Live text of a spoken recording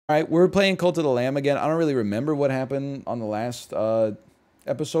Alright, we're playing Cult of the Lamb again. I don't really remember what happened on the last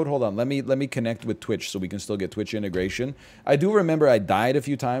episode. Hold on, let me connect with Twitch so we can still get Twitch integration. I do remember I died a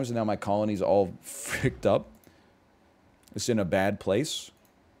few times and now my colony's all fricked up. It's in a bad place.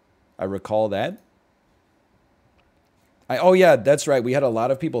 I recall that. Oh yeah, that's right. We had a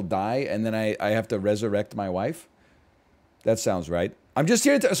lot of people die and then I have to resurrect my wife. That sounds right. I'm just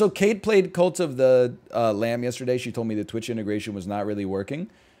here to... So Kate played Cult of the Lamb yesterday. She told me the Twitch integration was not really working.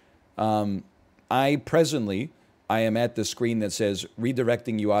 I am at the screen that says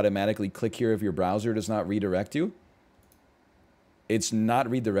redirecting you automatically. Click here if your browser does not redirect you. It's not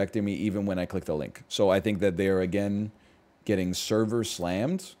redirecting me even when I click the link. So I think that they are again getting server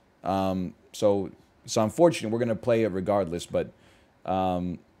slammed. So it's unfortunate. We're going to play it regardless, but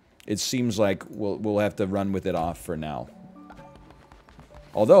it seems like we'll have to run with it off for now.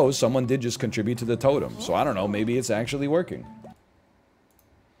 Although someone did just contribute to the totem, so I don't know, maybe it's actually working.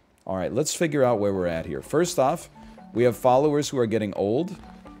 All right, let's figure out where we're at here. First off, we have followers who are getting old.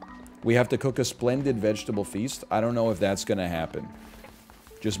 We have to cook a splendid vegetable feast. I don't know if that's going to happen.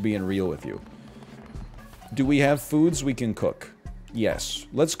 Just being real with you. Do we have foods we can cook? Yes.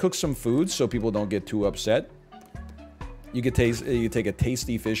 Let's cook some foods so people don't get too upset. You could you take a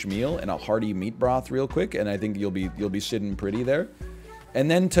tasty fish meal and a hearty meat broth real quick, and I think you'll be sitting pretty there. And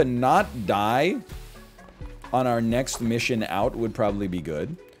then to not die on our next mission out would probably be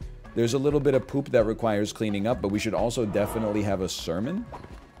good. There's a little bit of poop that requires cleaning up, but we should also definitely have a sermon.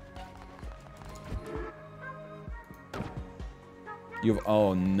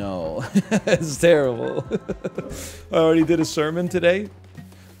 Oh no. It's terrible. I already did a sermon today?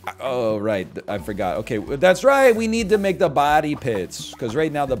 Oh, right. I forgot. Okay, that's right. We need to make the body pits. Because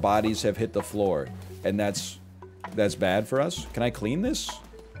right now the bodies have hit the floor. And that's bad for us. Can I clean this?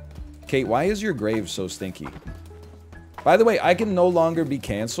 Kate, why is your grave so stinky? By the way, I can no longer be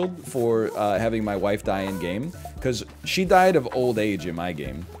canceled for having my wife die in game. Because she died of old age in my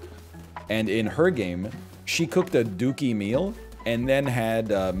game. And in her game, she cooked a dookie meal and then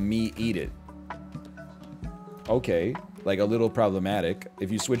had me eat it. Okay. Like a little problematic.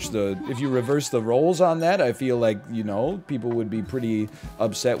 If you reverse the roles on that, I feel like, you know, people would be pretty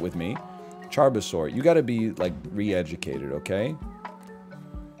upset with me. Charbasaur, you gotta be, like, re-educated, okay?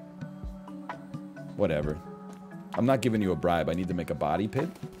 Whatever. I'm not giving you a bribe. I need to make a body pit.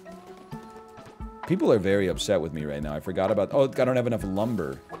 People are very upset with me right now. I forgot about... Oh, I don't have enough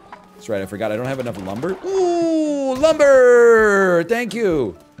lumber. That's right, I forgot. I don't have enough lumber. Ooh, lumber! Thank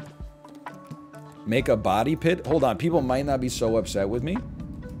you! Make a body pit? Hold on, people might not be so upset with me.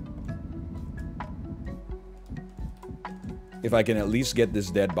 If I can at least get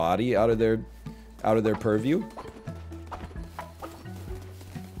this dead body out of their purview.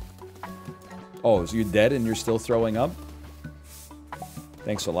 Oh, so you're dead and you're still throwing up?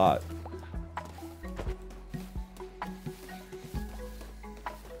 Thanks a lot.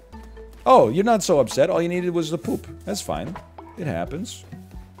 Oh, you're not so upset. All you needed was the poop. That's fine. It happens.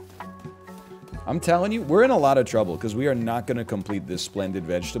 I'm telling you, we're in a lot of trouble because we are not going to complete this splendid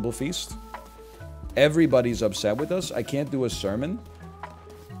vegetable feast. Everybody's upset with us. I can't do a sermon.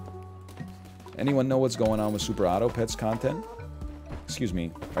 Anyone know what's going on with Super Auto Pets content? Excuse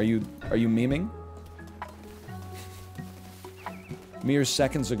me. Are you memeing? Mere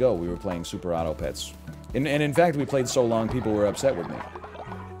seconds ago, we were playing Super Auto Pets. And in fact, we played so long, people were upset with me.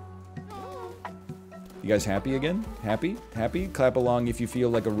 You guys happy again? Happy? Happy? Clap along if you feel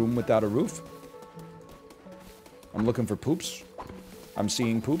like a room without a roof. I'm looking for poops. I'm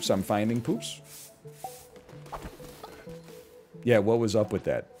seeing poops. I'm finding poops. Yeah, what was up with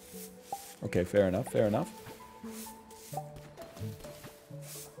that? Okay, fair enough, fair enough.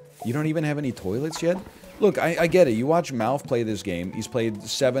 You don't even have any toilets yet? Look, I get it. You watch Malf play this game. He's played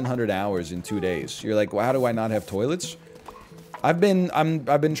 700 hours in 2 days. You're like, well, how do I not have toilets? I've been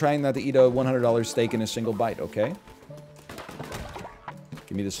trying not to eat a $100 steak in a single bite, okay?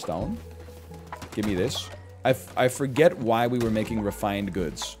 Give me the stone. Give me this. I forget why we were making refined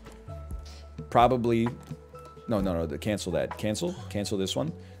goods. Probably... No, cancel that. Cancel this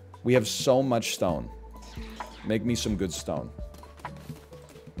one. We have so much stone. Make me some good stone.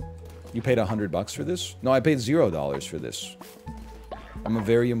 You paid $100 for this? No, I paid $0 for this. I'm a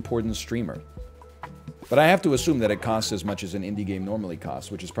very important streamer. But I have to assume that it costs as much as an indie game normally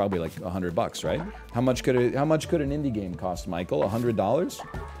costs, which is probably like $100, right? How much could an indie game cost, Michael? $100?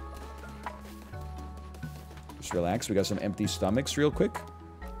 Just relax. We got some empty stomachs real quick.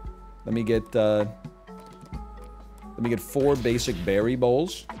 Let me get 4 basic berry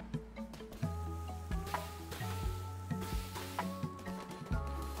bowls.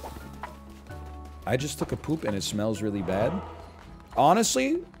 I just took a poop and it smells really bad.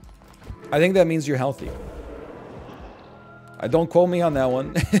 Honestly, I think that means you're healthy. Don't quote me on that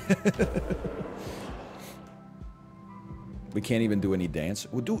one. We can't even do any dance.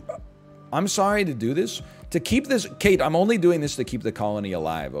 I'm sorry to do this. To keep this... Kate, I'm only doing this to keep the colony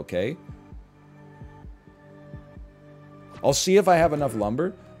alive, okay? I'll see if I have enough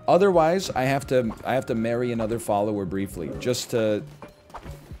lumber. Otherwise, I have to marry another follower briefly. Just to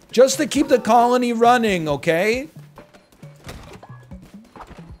keep the colony running, okay?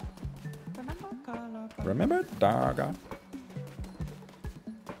 Remember, Daga?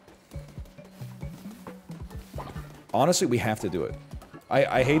 Honestly, we have to do it.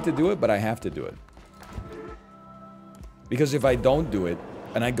 I hate to do it, but I have to do it. Because if I don't do it,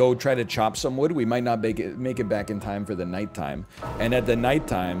 and I go try to chop some wood, we might not make it back in time for the nighttime. And at the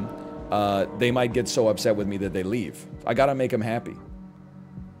nighttime, they might get so upset with me that they leave. I gotta make them happy.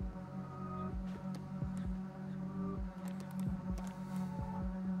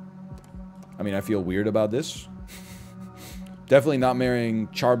 I mean, I feel weird about this. Definitely not marrying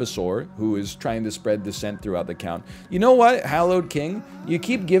Charbasaur, who is trying to spread dissent throughout the count. You know what, Hallowed King? You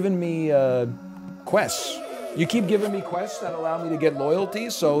keep giving me quests. You keep giving me quests that allow me to get loyalty,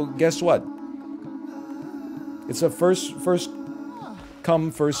 so guess what? It's a first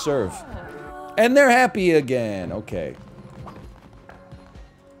come, first serve. And they're happy again. Okay.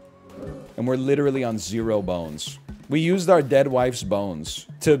 And we're literally on 0 bones. We used our dead wife's bones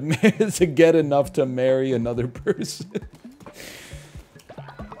to get enough to marry another person.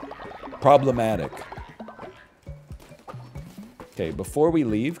 Problematic. Okay, before we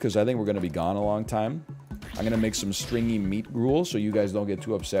leave, because I think we're going to be gone a long time, I'm going to make some stringy meat gruel so you guys don't get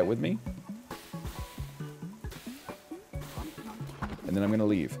too upset with me. And then I'm going to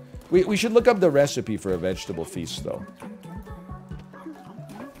leave. We should look up the recipe for a vegetable feast, though.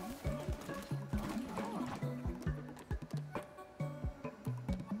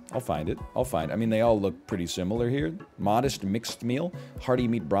 I'll find it. I mean, they all look pretty similar here. Modest mixed meal, hearty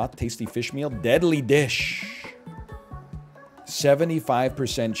meat broth, tasty fish meal, deadly dish.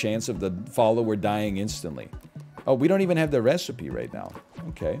 75% chance of the follower dying instantly. Oh, we don't even have the recipe right now.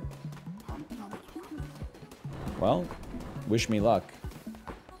 Okay. Well, wish me luck.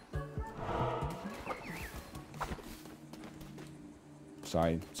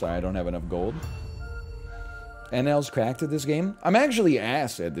 Sorry, I don't have enough gold. NL's cracked at this game? I'm actually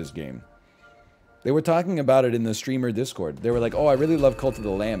ass at this game. They were talking about it in the streamer Discord. They were like, oh, I really love Cult of the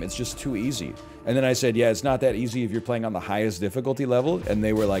Lamb. It's just too easy. And then I said, yeah, it's not that easy if you're playing on the highest difficulty level. And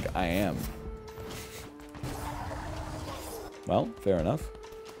they were like, I am. Well, fair enough.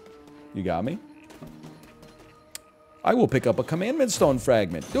 You got me. I will pick up a commandment stone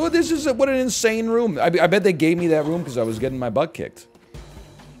fragment. Dude, this is what an insane room. I bet they gave me that room because I was getting my butt kicked.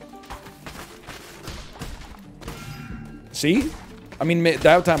 See? I mean,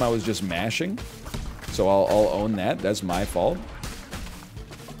 that time I was just mashing. So I'll own that. That's my fault.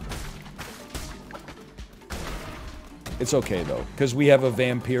 It's okay, though. Because we have a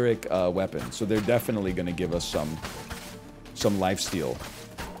vampiric weapon. So they're definitely going to give us some lifesteal.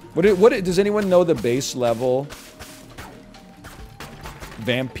 What does anyone know the base level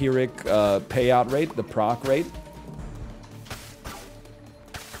vampiric payout rate? The proc rate?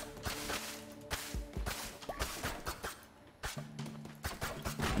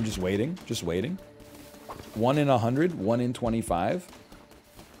 I'm just waiting. 1 in 100, 1 in 25.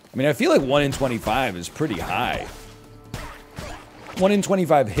 I mean, I feel like 1 in 25 is pretty high. 1 in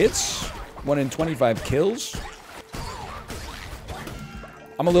 25 hits, 1 in 25 kills.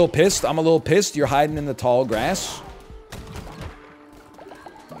 I'm a little pissed. You're hiding in the tall grass.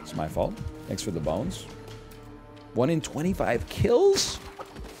 It's my fault. Thanks for the bones. 1 in 25 kills?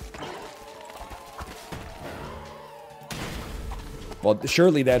 Well,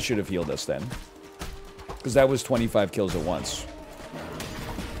 surely that should have healed us then. Because that was 25 kills at once.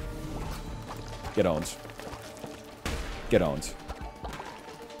 Get owned. Get owned.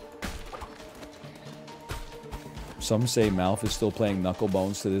 Some say Malf is still playing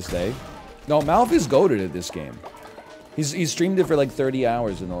Knucklebones to this day. No, Malf is goated at this game. He's streamed it for like 30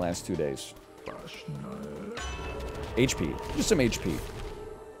 hours in the last 2 days. HP. Just some HP.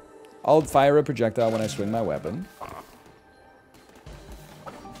 I'll fire a projectile when I swing my weapon.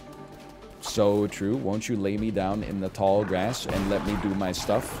 So true. Won't you lay me down in the tall grass and let me do my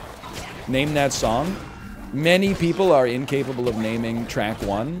stuff? Name that song. Many people are incapable of naming track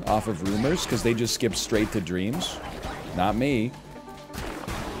 1 off of Rumors because they just skip straight to Dreams. Not me.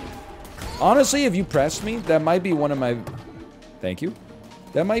 Honestly, if you pressed me, that might be one of my... Thank you.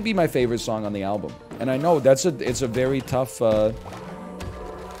 That might be my favorite song on the album. And I know it's a very tough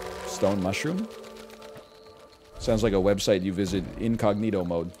Stone Mushroom. Sounds like a website you visit incognito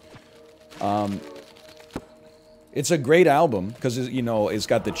mode. It's a great album because, you know, it's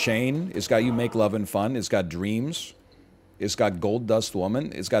got The Chain, it's got You Make Lovin' Fun, it's got Dreams, it's got Gold Dust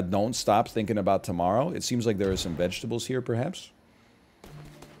Woman, it's got Don't Stop Thinking About Tomorrow. It seems like there are some vegetables here, perhaps.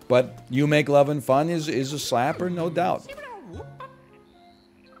 But You Make Lovin' Fun is a slapper, no doubt.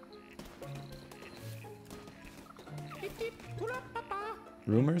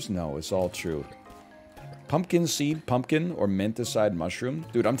 Rumors? No, it's all true. Pumpkin seed, pumpkin, or menticide mushroom?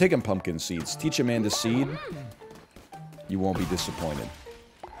 Dude, I'm taking pumpkin seeds. Teach a man to seed. You won't be disappointed.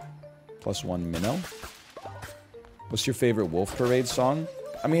 +1 minnow. What's your favorite Wolf Parade song?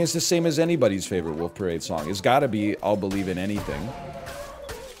 I mean, it's the same as anybody's favorite Wolf Parade song. It's gotta be I'll Believe in Anything.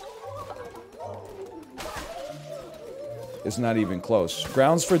 It's not even close.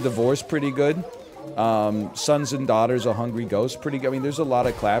 Grounds for Divorce, pretty good. Sons and Daughters, A Hungry Ghost, pretty good. I mean, there's a lot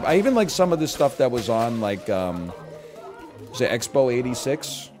of collab. I even like some of the stuff that was on, like, was it Expo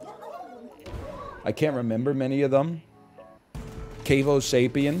 86? I can't remember many of them. Cavo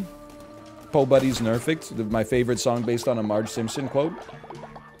Sapien. Po Buddy's Nerfect, my favorite song based on a Marge Simpson quote.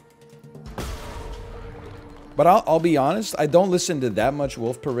 But I'll be honest, I don't listen to that much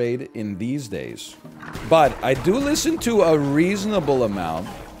Wolf Parade in these days. But I do listen to a reasonable amount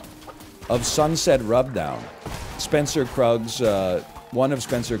of Sunset Rubdown. Spencer Krug's, one of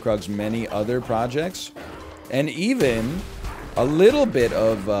Spencer Krug's many other projects. And even a little bit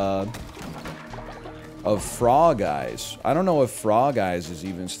of Frog Eyes. I don't know if Frog Eyes is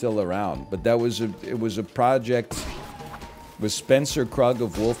even still around, but that was it was a project with Spencer Krug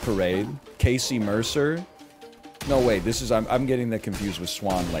of Wolf Parade, Casey Mercer. No, wait, this is, I'm getting that confused with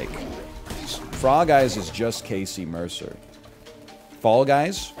Swan Lake. Frog Eyes is just Casey Mercer. Fall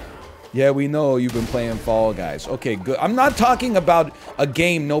Guys? Yeah, we know you've been playing Fall Guys. Okay, good. I'm not talking about a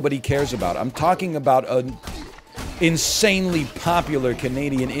game nobody cares about. I'm talking about an insanely popular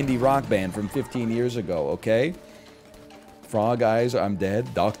Canadian indie rock band from 15 years ago, okay? Frog Eyes, I'm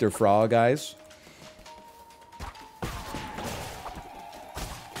Dead. Dr. Frog Eyes.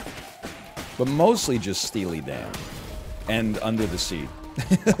 But mostly just Steely Dan. And Under the Sea.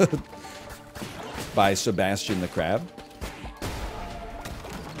 By Sebastian the Crab.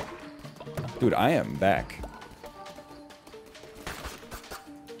 Dude, I am back.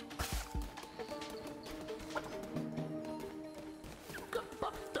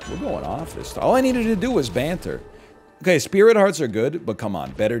 We're going off this time. All I needed to do was banter. Okay, Spirit Hearts are good, but come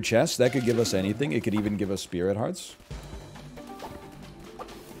on. Better Chess, that could give us anything. It could even give us Spirit Hearts.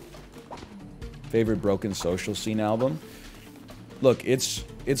 Favorite Broken Social Scene album? Look, it's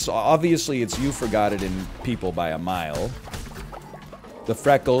obviously it's You Forgot It in People by a mile. The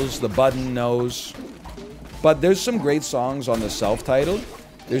Freckles, the Button Nose. But there's some great songs on the self-titled.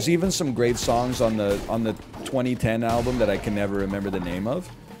 There's even some great songs on the 2010 album that I can never remember the name of.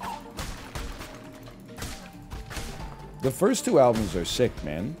 The first two albums are sick,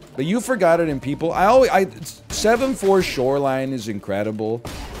 man. But You Forgot It in People. 7-4 Shoreline is incredible.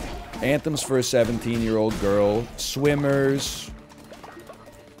 Anthems for a 17-year-old Girl. Swimmers.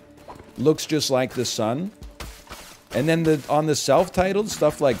 Looks Just Like the Sun. And then on the self-titled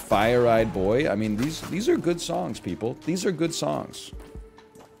stuff like Fire-Eyed Boy. I mean, these are good songs, people. These are good songs.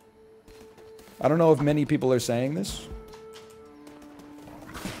 I don't know if many people are saying this.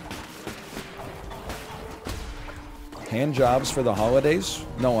 Hand jobs for the holidays?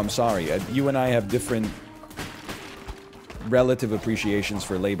 No, I'm sorry. You and I have different relative appreciations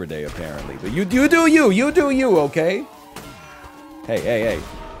for Labor Day, apparently. But you do you, okay? Hey.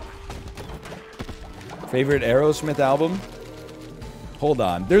 Favorite Aerosmith album? Hold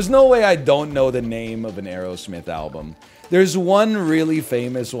on. There's no way I don't know the name of an Aerosmith album. There's one really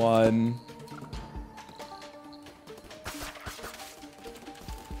famous one.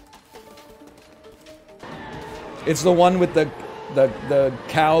 It's the one with the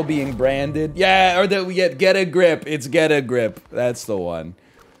cow being branded. Yeah, or Get a Grip. It's Get a Grip. That's the one.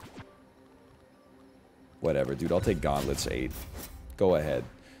 Whatever, dude. I'll take Gauntlets 8. Go ahead.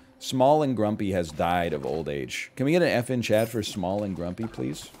 Small and Grumpy has died of old age. Can we get an F in chat for Small and Grumpy,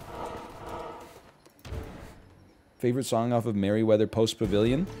 please? Favorite song off of Merryweather Post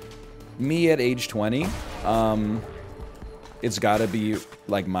Pavilion? Me at age 20. It's gotta be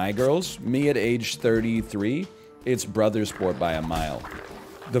like My Girls. Me at age 33. It's Brother Sport by a mile.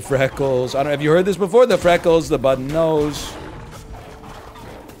 The Freckles. I don't know. Have you heard this before? The Freckles, the Button Nose.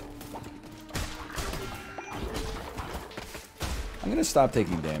 I'm gonna stop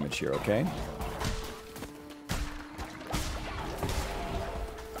taking damage here, okay?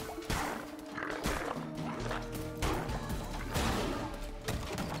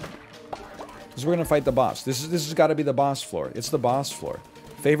 Because we're gonna fight the boss. This has got to be the boss floor. It's the boss floor.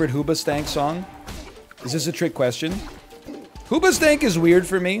 Favorite Hoobastank song? Is this a trick question? Hoobastank is weird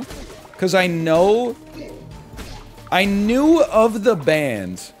for me, because I knew of the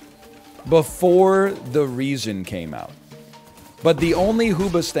band before The Reason came out. But the only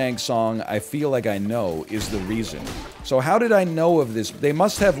Hoobastank song I feel like I know is The Reason. So how did I know of this? They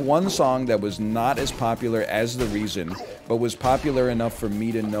must have one song that was not as popular as The Reason, but was popular enough for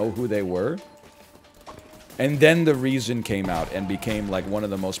me to know who they were. And then The Reason came out and became like one of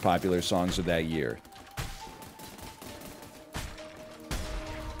the most popular songs of that year.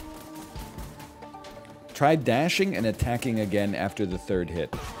 Try dashing and attacking again after the third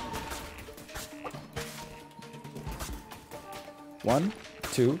hit. 1,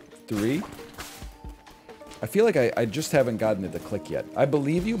 2, 3. I feel like I just haven't gotten it to click yet. I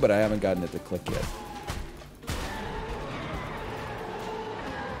believe you, but I haven't gotten it to click yet.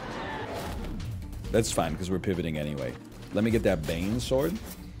 That's fine, because we're pivoting anyway. Let me get that Bane sword.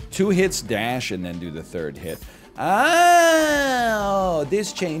 2 hits dash and then do the third hit. Oh,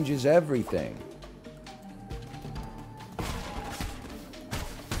 this changes everything.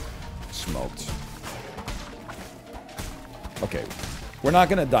 Smoked. Okay, we're not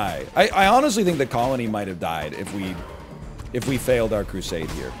gonna die. I honestly think the colony might have died if we failed our crusade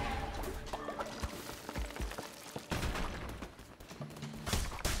here.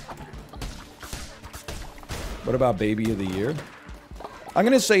 What about Baby of the Year? I'm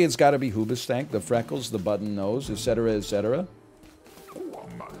gonna say it's gotta be Hoobastank, the freckles, the button nose, etc., etc.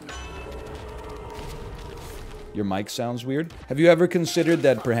 Your mic sounds weird. Have you ever considered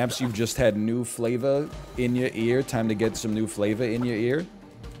that perhaps you've just had new flavor in your ear? Time to get some new flavor in your ear?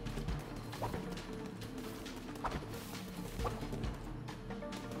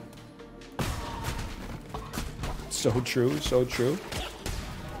 So true, so true.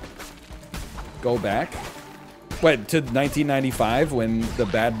 Go back. What, to 1995 when the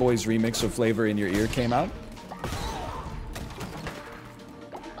Bad Boys remix of Flavor in Your Ear came out?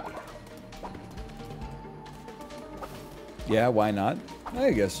 Yeah, why not? I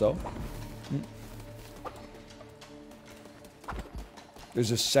guess so.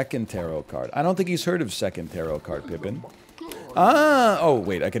 There's a second tarot card. I don't think he's heard of second tarot card, Pippin. Ah! Oh,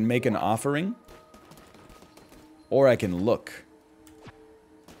 wait, I can make an offering? Or I can look.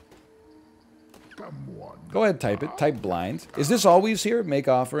 Go ahead, type it. Type blind. Is this always here? Make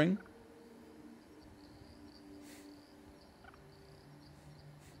offering?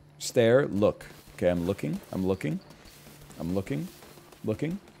 Stare, look. Okay, I'm looking. I'm looking. I'm looking.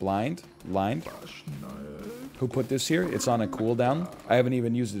 Looking. Blind. Blind. Who put this here? It's on a cooldown. I haven't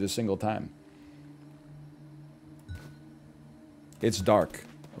even used it a single time. It's dark.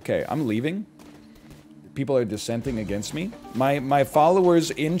 Okay, I'm leaving. People are dissenting against me. My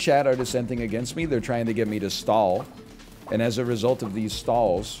followers in chat are dissenting against me. They're trying to get me to stall. And as a result of these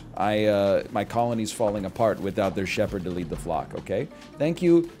stalls, my colony's falling apart without their shepherd to lead the flock, okay? Thank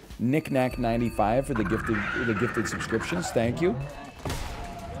you, Knickknack95 for the gifted subscriptions. Thank you.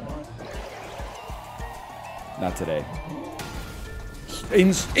 Not today.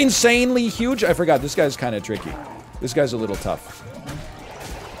 Insanely huge? I forgot, this guy's kind of tricky. This guy's a little tough.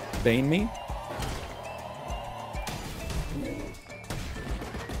 Bane me?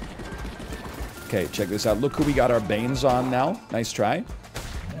 Okay, check this out. Look who we got our Banes on now. Nice try.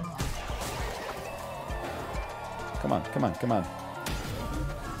 Come on, come on, come on.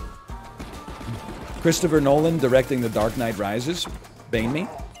 Christopher Nolan directing The Dark Knight Rises. Bane me.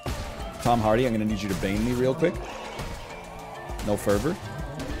 Tom Hardy, I'm going to need you to bane me real quick. No fervor.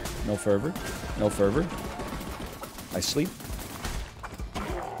 No fervor. No fervor. I sleep.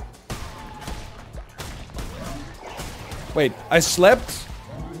 Wait, I slept?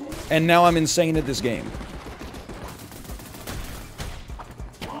 And now I'm insane at this game.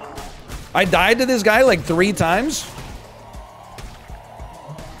 I died to this guy like 3 times?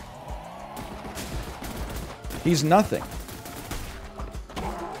 He's nothing.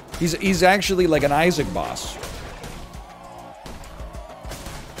 He's actually like an Isaac boss.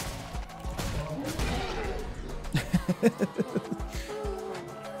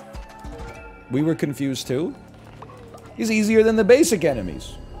 We were confused too. He's easier than the basic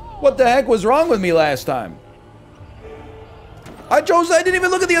enemies. What the heck was wrong with me last time? I didn't even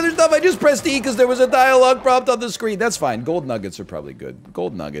look at the other stuff. I just pressed E because there was a dialogue prompt on the screen. That's fine. Gold nuggets are probably good.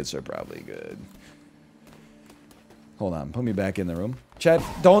 Gold nuggets are probably good. Hold on. Put me back in the room. Chat,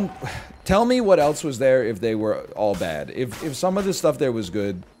 don't... Tell me what else was there if they were all bad. If some of the stuff there was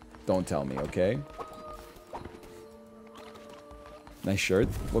good, don't tell me, okay? Nice shirt.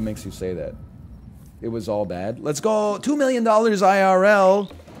 What makes you say that? It was all bad. Let's go. $2 million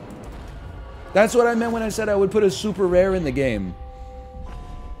IRL. That's what I meant when I said I would put a super rare in the game.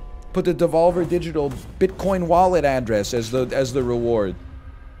 Put the Devolver Digital Bitcoin wallet address as the reward.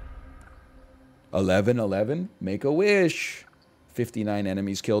 1111. Make a wish. 59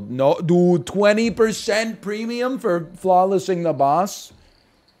 enemies killed. No, dude, 20% premium for flawlessing the boss.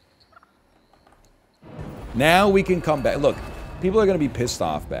 Now we can come back. Look, people are going to be pissed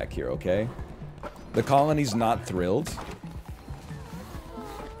off back here, okay? The colony's not thrilled.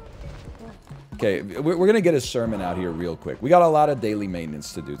 Okay, we're going to get a sermon out here real quick. We got a lot of daily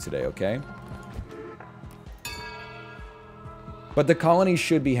maintenance to do today, okay? But the colony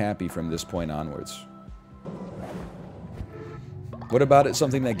should be happy from this point onwards. What about it?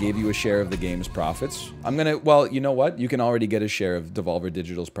 Something that gave you a share of the game's profits? I'm gonna, well, you know what? You can already get a share of Devolver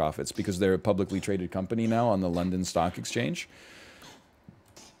Digital's profits because they're a publicly traded company now on the London Stock Exchange.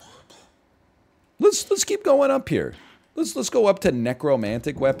 Let's keep going up here. Let's go up to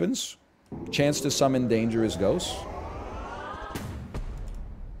necromantic weapons. Chance to summon dangerous ghosts.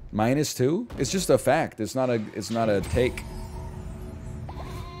 -2? It's just a fact. It's not a take.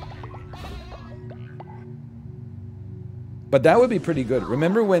 But that would be pretty good.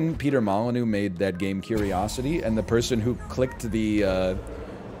 Remember when Peter Molyneux made that game Curiosity, and the person who clicked the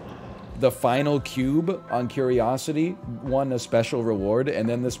final cube on Curiosity won a special reward, and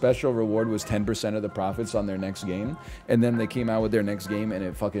then the special reward was 10% of the profits on their next game, and then they came out with their next game and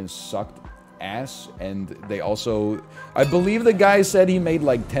it fucking sucked ass, and they also, I believe the guy said he made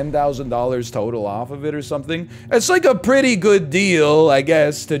like $10,000 total off of it or something. It's like a pretty good deal, I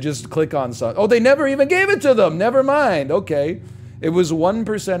guess, to just click on something. Oh, they never even gave it to them. Never mind. Okay. It was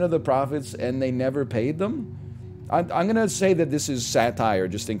 1% of the profits and they never paid them. I'm going to say that this is satire,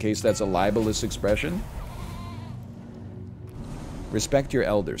 just in case that's a libelous expression. Respect your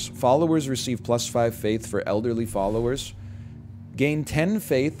elders. Followers receive +5 faith for elderly followers. Gain 10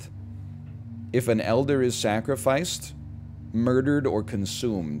 faith if an elder is sacrificed, murdered, or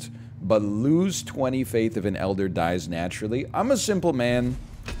consumed, but lose 20 faith if an elder dies naturally. I'm a simple man.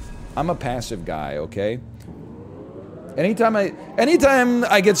 I'm a passive guy, okay? Anytime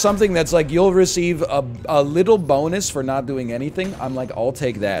I get something that's like, you'll receive a little bonus for not doing anything, I'm like, I'll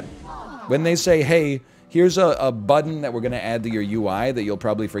take that. When they say, hey, here's a button that we're going to add to your UI that you'll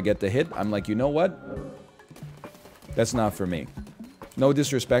probably forget to hit, I'm like, you know what? That's not for me. No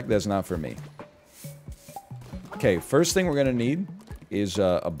disrespect, that's not for me. Okay, first thing we're going to need is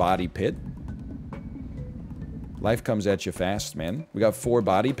a body pit. Life comes at you fast, man. We got 4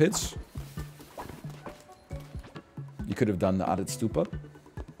 body pits. You could have done the Adet Stupa.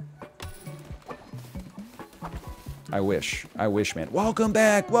 I wish, man. Welcome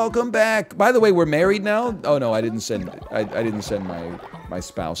back, welcome back. By the way, we're married now. Oh no, I didn't send my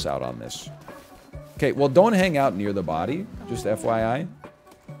spouse out on this. Okay, well, don't hang out near the body. Just FYI.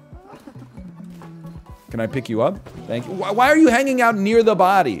 Can I pick you up? Thank you. Why are you hanging out near the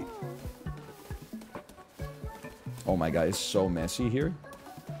body? Oh my god, it's so messy here.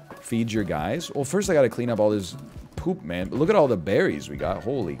 Feed your guys. Well, first I gotta clean up all this poop, man. But look at all the berries we got.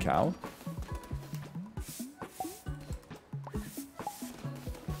 Holy cow.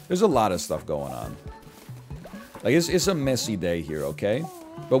 There's a lot of stuff going on. Like, it's a messy day here, okay?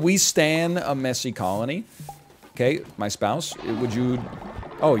 But we stan a messy colony. Okay, my spouse, would you...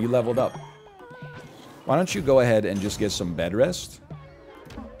 Oh, you leveled up. Why don't you go ahead and just get some bed rest?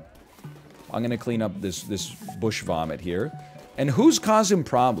 I'm gonna clean up this bush vomit here. And who's causing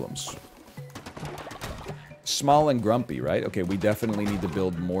problems? Small and grumpy, right? Okay, we definitely need to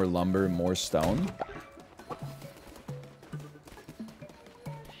build more lumber, more stone.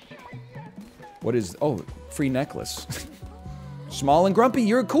 What is... Oh, free necklace. Small and grumpy,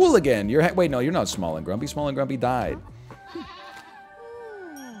 you're cool again. Wait, no, you're not small and grumpy. Small and grumpy died.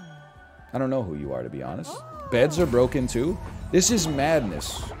 I don't know who you are, to be honest. Beds are broken too? This is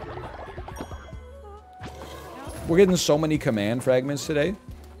madness. We're getting so many command fragments today.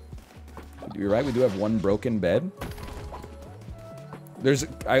 You're right, we do have 1 broken bed.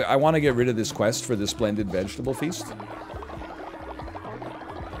 I want to get rid of this quest for the Splendid Vegetable Feast.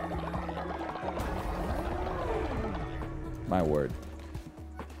 My word.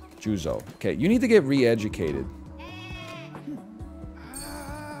 Juzo. Okay, you need to get re-educated.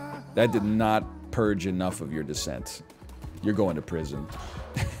 That did not purge enough of your dissent. You're going to prison.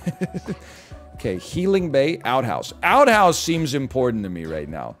 Okay, Healing Bay, outhouse. Outhouse seems important to me right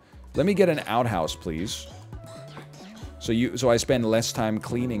now. Let me get an outhouse, please. So I spend less time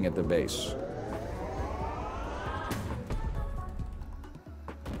cleaning at the base.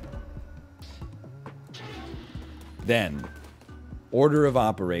 Then, order of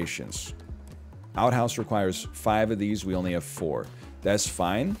operations. Outhouse requires 5 of these. We only have 4. That's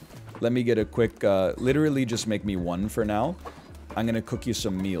fine. Let me get a quick, literally just make me 1 for now. I'm gonna cook you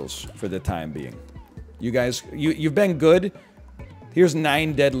some meals for the time being. You guys, you've been good. Here's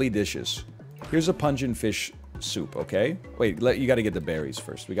 9 deadly dishes. Here's a pungent fish soup, okay? Wait, you gotta get the berries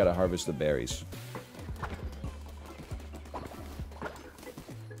first. We gotta harvest the berries.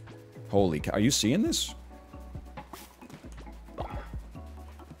 Holy cow, are you seeing this?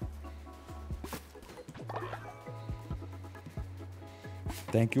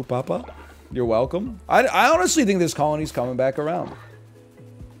 Thank you, Papa. You're welcome. I honestly think this colony's coming back around.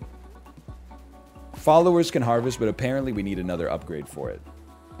 Followers can harvest, but apparently we need another upgrade for it.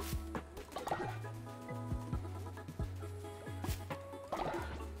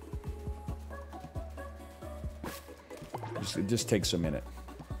 It just takes a minute.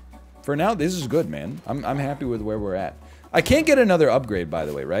 For now, this is good, man. I'm happy with where we're at. I can't get another upgrade, by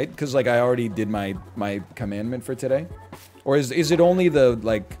the way, right? Because, like, I already did my commandment for today. Or is it only the,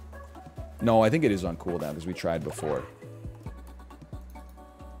 like... No, I think it is on cooldown, because we tried before.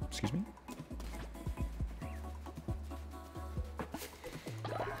 Excuse me?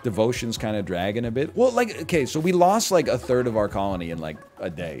 Devotion's kind of dragging a bit. Well, like, okay, so we lost, like, a third of our colony in, like,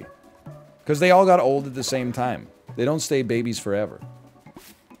 a day. Because they all got old at the same time. They don't stay babies forever.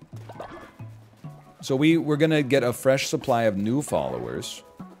 So we're gonna get a fresh supply of new followers.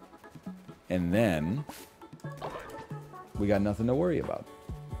 And then... we got nothing to worry about.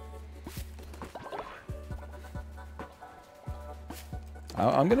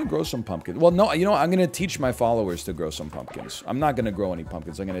 I'm gonna grow some pumpkins. Well, no, you know, I'm gonna teach my followers to grow some pumpkins. I'm not gonna grow any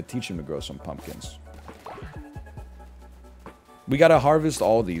pumpkins. I'm gonna teach them to grow some pumpkins. We gotta harvest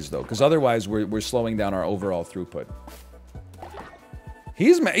all these, though, because otherwise we're slowing down our overall throughput.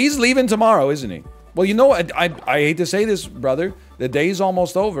 He's leaving tomorrow, isn't he? Well, you know what? I hate to say this, brother. The day's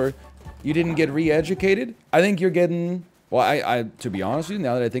almost over. You didn't get re-educated. I think you're getting... Well, to be honest with you,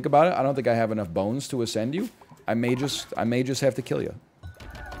 now that I think about it, I don't think I have enough bones to ascend you. I may just have to kill you.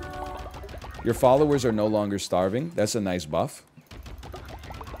 Your followers are no longer starving. That's a nice buff.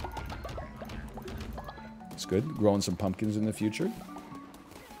 It's good. Growing some pumpkins in the future.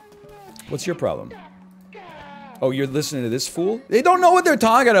 What's your problem? Oh, you're listening to this fool? They don't know what they're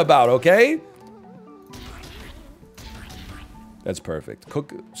talking about, okay? That's perfect.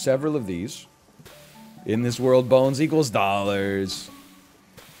 Cook several of these. In this world, bones equals dollars.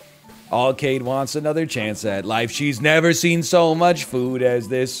 All Kate wants another chance at life. She's never seen so much food as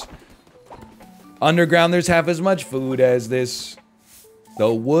this. Underground, there's half as much food as this.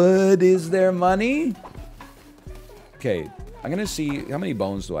 The wood is their money. Okay, I'm gonna see, how many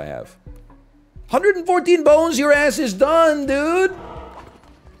bones do I have? 114 bones, your ass is done, dude!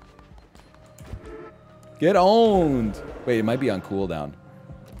 Get owned. Wait, it might be on cooldown.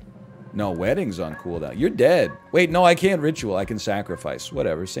 No, wedding's on cooldown. You're dead. Wait, no, I can't ritual. I can sacrifice.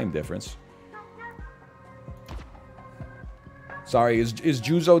 Whatever, same difference. Sorry, is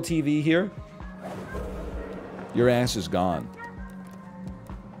Juzo TV here? Your ass is gone.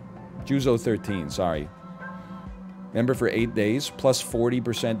 Juzo 13, sorry. Remember, for 8 days, plus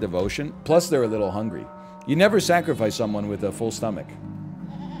 40% devotion, plus they're a little hungry. You never sacrifice someone with a full stomach.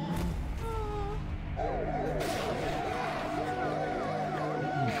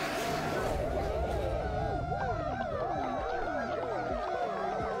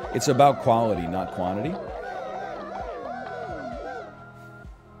 It's about quality, not quantity.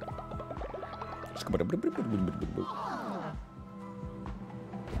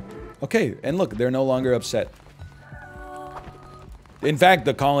 Okay, and look, they're no longer upset. In fact,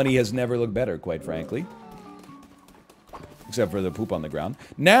 the colony has never looked better, quite frankly. Except for the poop on the ground.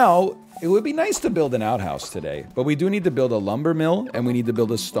 Now, it would be nice to build an outhouse today, but we do need to build a lumber mill, and we need to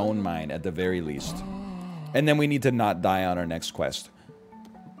build a stone mine at the very least. And then we need to not die on our next quest.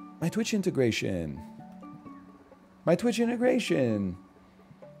 My Twitch integration. My Twitch integration.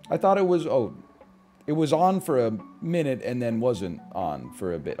 I thought it was... Oh, it was on for a minute and then wasn't on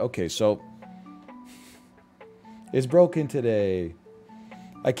for a bit. Okay, so... It's broken today.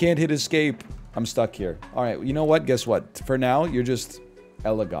 I can't hit escape. I'm stuck here. Alright, you know what? Guess what? For now, you're just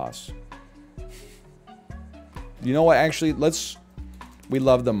Elagos. You know what? Actually, let's... We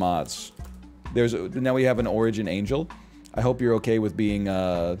love the mods. Now we have an Origin Angel. I hope you're okay with being,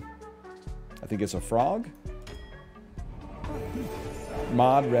 I think it's a frog?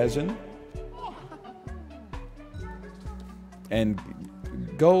 Mod resin. And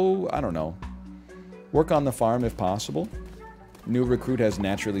go, I don't know. Work on the farm if possible. New recruit has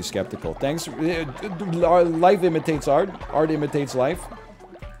naturally skeptical. Thanks. Life imitates art. Art imitates life.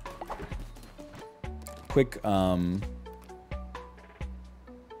 Quick, no,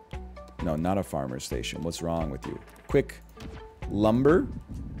 not a farmer station. What's wrong with you? Quick lumber.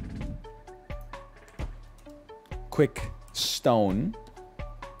 Quick stone.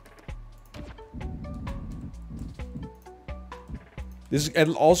 This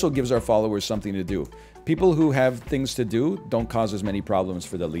also gives our followers something to do. People who have things to do don't cause as many problems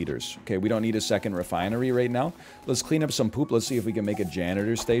for the leaders. Okay, we don't need a second refinery right now. Let's clean up some poop. Let's see if we can make a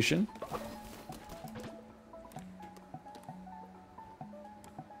janitor station.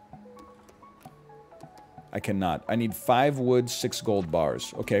 I cannot. I need 5 wood, 6 gold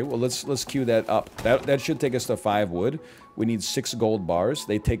bars. Okay, well let's queue that up. That should take us to 5 wood. We need 6 gold bars.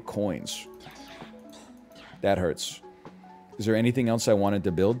 They take coins. That hurts. Is there anything else I wanted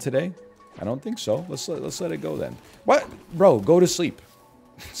to build today? I don't think so. Let's let it go then. What? Bro, go to sleep.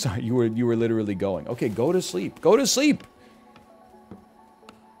 Sorry, you were literally going. Okay, go to sleep. Go to sleep.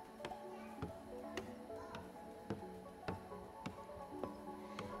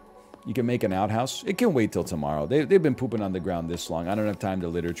 You can make an outhouse. It can wait till tomorrow. They've been pooping on the ground this long. I don't have time to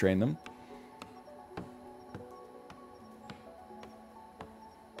litter train them.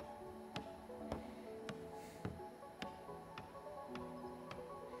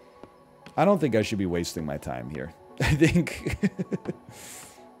 I don't think I should be wasting my time here. I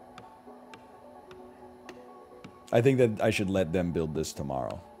think that I should let them build this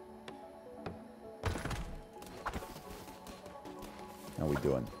tomorrow. How we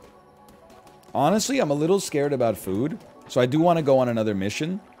doing? Honestly, I'm a little scared about food, so I do want to go on another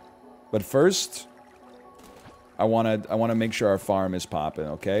mission. But first, I want to make sure our farm is popping,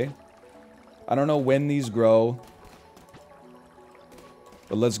 okay? I don't know when these grow,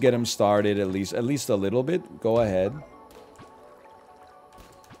 but let's get them started at least a little bit. Go ahead.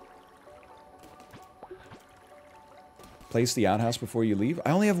 Place the outhouse before you leave.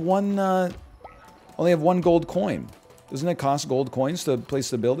 I only have one gold coin. Doesn't it cost gold coins to place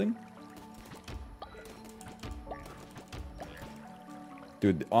the building?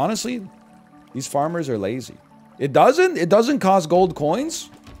 Dude, honestly, these farmers are lazy. It doesn't? It doesn't cost gold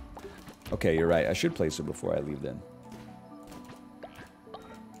coins? Okay, you're right. I should place it before I leave then.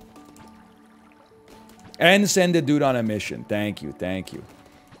 And send a dude on a mission. Thank you, thank you.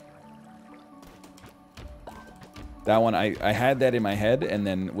 That one, I had that in my head and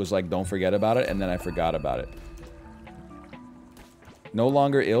then was like, don't forget about it, and then I forgot about it. No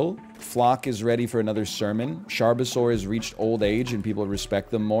longer ill. Flock is ready for another sermon. Sharbasaur has reached old age and people respect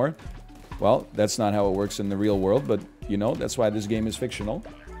them more. Well, that's not how it works in the real world, but, you know, that's why this game is fictional.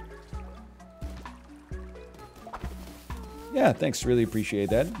 Yeah, thanks. Really appreciate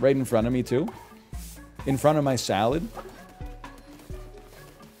that. Right in front of me, too. In front of my salad.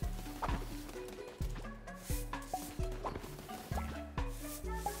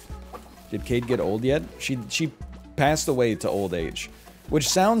 Did Kate get old yet? She passed away to old age. Which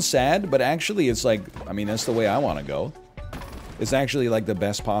sounds sad, but actually it's like, I mean, that's the way I want to go. It's actually like the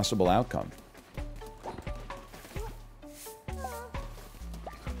best possible outcome.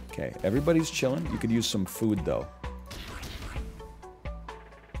 Okay, everybody's chilling. You could use some food, though.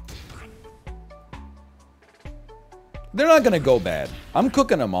 They're not gonna go bad. I'm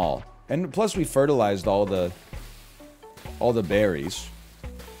cooking them all. And plus we fertilized all the berries.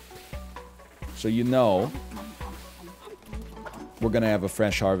 So you know we're gonna have a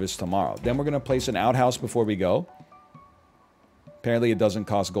fresh harvest tomorrow. Then we're gonna place an outhouse before we go. Apparently it doesn't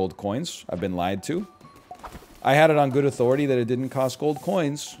cost gold coins. I've been lied to. I had it on good authority that it didn't cost gold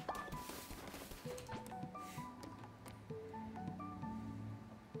coins.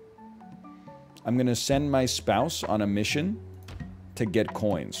 I'm gonna send my spouse on a mission to get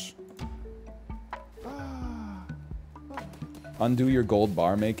coins. Undo your gold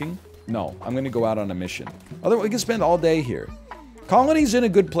bar making? No, I'm gonna go out on a mission. Otherwise, we can spend all day here. Colony's in a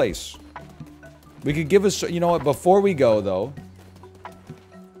good place. We could give us, you know what, before we go, though,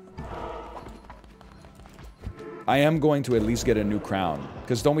 I am going to at least get a new crown.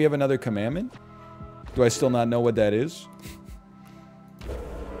 Because don't we have another commandment? Do I still not know what that is?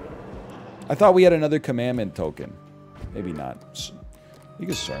 I thought we had another commandment token. Maybe not. You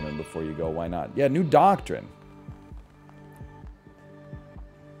can sermon before you go, why not? Yeah, new doctrine.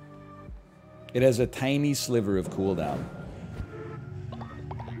 It has a tiny sliver of cooldown.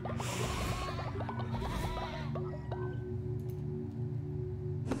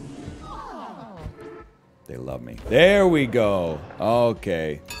 They love me. There we go.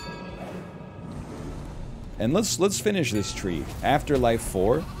 Okay. And let's finish this tree. Afterlife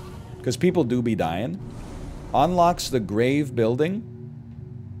 4. Because people do be dying. Unlocks the grave building.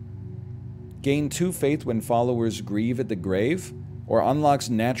 Gain 2 faith when followers grieve at the grave. Or unlocks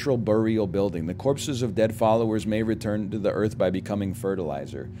natural burial building. The corpses of dead followers may return to the earth by becoming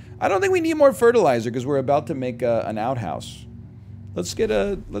fertilizer. I don't think we need more fertilizer because we're about to make an outhouse. Let's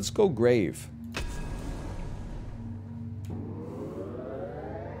go grave.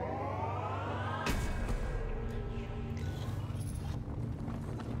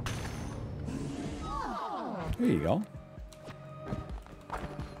 There you go.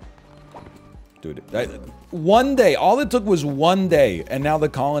 Dude, one day. All it took was one day, and now the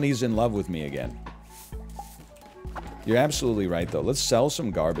colony's in love with me again. You're absolutely right, though. Let's sell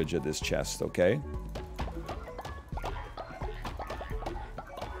some garbage at this chest, okay?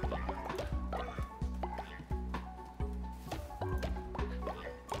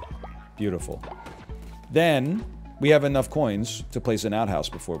 Beautiful. Then, we have enough coins to place an outhouse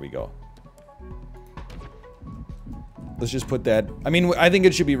before we go. Let's just put that... I mean, I think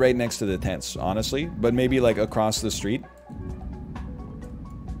it should be right next to the tents, honestly. But maybe, like, across the street.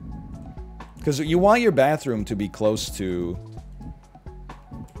 Because you want your bathroom to be close to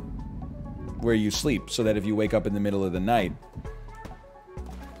where you sleep. So that if you wake up in the middle of the night,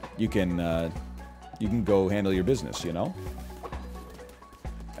 you can go handle your business, you know?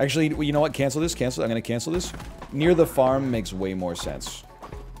 Actually, you know what? Cancel this. Cancel. I'm going to cancel this. Near the farm makes way more sense.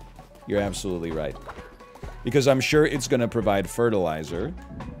 You're absolutely right. Because I'm sure it's going to provide fertilizer.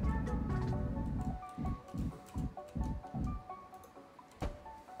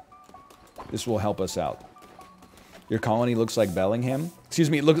 This will help us out. Your colony looks like Bellingham. Excuse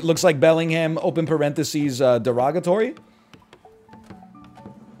me, looks like Bellingham, open parentheses, derogatory?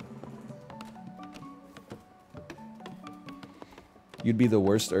 You'd be the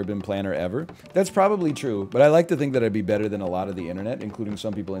worst urban planner ever. That's probably true, but I like to think that I'd be better than a lot of the internet, including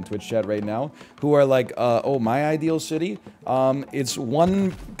some people in Twitch chat right now, who are like, oh, my ideal city? It's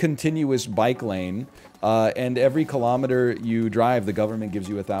one continuous bike lane, and every kilometer you drive, the government gives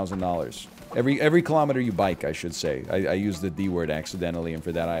you $1,000. Every kilometer you bike, I should say. I used the D word accidentally, and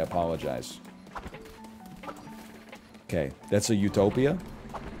for that I apologize. Okay, that's a utopia.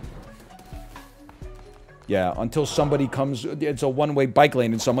 Yeah, until somebody comes, it's a one-way bike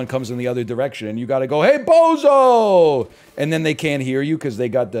lane and someone comes in the other direction and you gotta go, hey, bozo! And then they can't hear you because they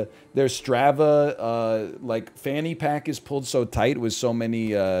got their Strava, like, fanny pack is pulled so tight with so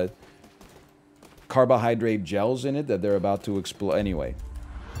many, carbohydrate gels in it that they're about to explode. Anyway.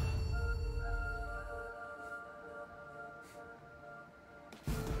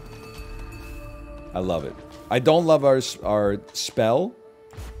 I love it. I don't love our spell,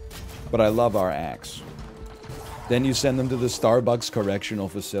 but I love our axe. Then you send them to the Starbucks Correctional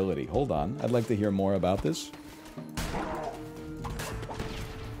Facility. Hold on, I'd like to hear more about this.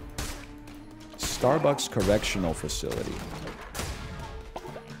 Starbucks Correctional Facility.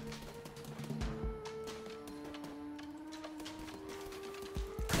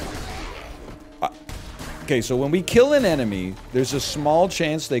 Okay, so when we kill an enemy, there's a small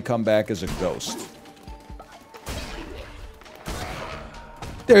chance they come back as a ghost.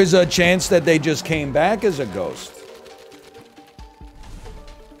 There's a chance that they just came back as a ghost.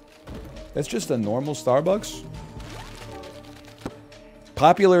 That's just a normal Starbucks?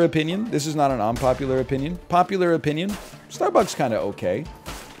 Popular opinion. This is not an unpopular opinion. Popular opinion. Starbucks kind of okay.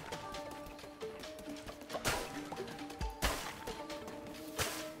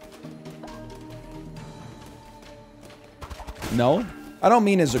 No? I don't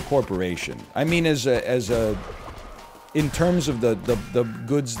mean as a corporation. I mean as a in terms of the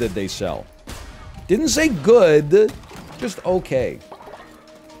goods that they sell. Didn't say good, just okay.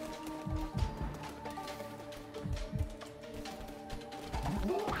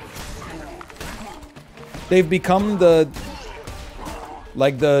 They've become the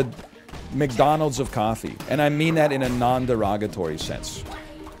McDonald's of coffee. And I mean that in a non-derogatory sense.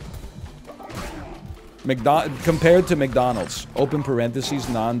 Compared to McDonald's, open parentheses,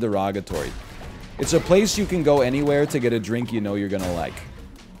 non-derogatory. It's a place you can go anywhere to get a drink you know you're gonna like.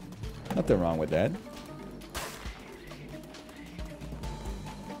 Nothing wrong with that.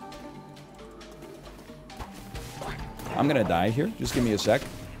 I'm gonna die here. Just give me a sec.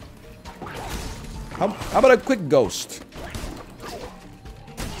 How about a quick ghost?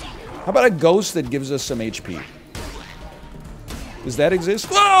 How about a ghost that gives us some HP? Does that exist?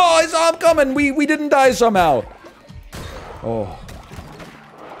 Oh, I saw him coming! We didn't die somehow! Oh.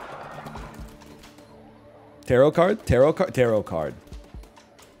 Tarot card? Tarot card? Tarot card.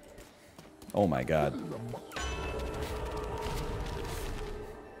 Oh my god.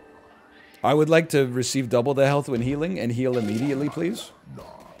 I would like to receive double the health when healing and heal immediately, please.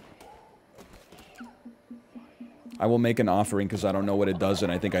 I will make an offering because I don't know what it does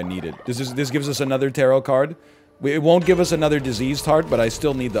and I think I need it. This gives us another tarot card. It won't give us another diseased heart, but I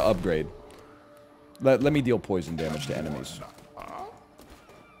still need the upgrade. Let me deal poison damage to enemies.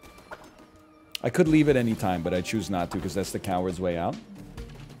 I could leave at any time, but I choose not to because that's the coward's way out.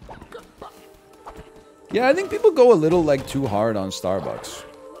 Yeah, I think people go a little, like, too hard on Starbucks.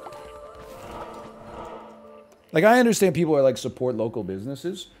 Like, I understand people are like, support local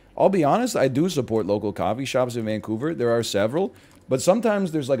businesses. I'll be honest, I do support local coffee shops in Vancouver. There are several, but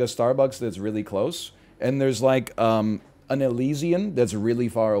sometimes there's like a Starbucks that's really close, and there's like an Elysian that's really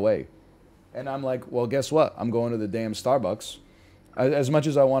far away. And I'm like, well, guess what? I'm going to the damn Starbucks. As much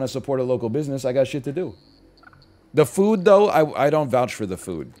as I want to support a local business, I got shit to do. The food, though, I don't vouch for the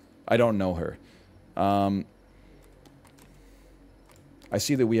food. I don't know her. I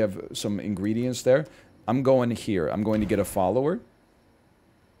see that we have some ingredients there. I'm going here. I'm going to get a follower.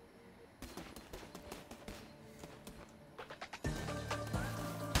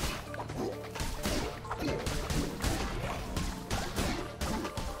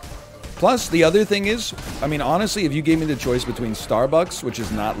 Plus, the other thing is, I mean, honestly, if you gave me the choice between Starbucks, which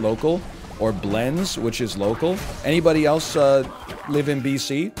is not local, or Blends, which is local, anybody else live in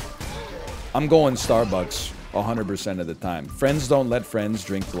BC? I'm going Starbucks 100% of the time. Friends don't let friends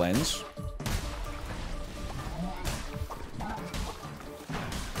drink Blends.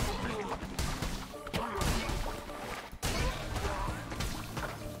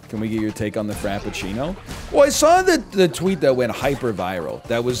 Can we get your take on the Frappuccino? Well, I saw the tweet that went hyper viral.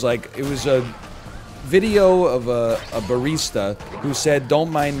 That was like, it was a video of a barista who said,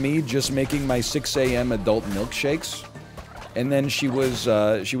 "Don't mind me, just making my 6 a.m. adult milkshakes." And then she was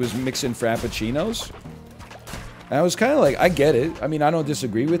mixing Frappuccinos. And I was kind of like, I get it. I mean, I don't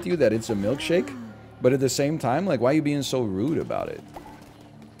disagree with you that it's a milkshake. But at the same time, like, why are you being so rude about it?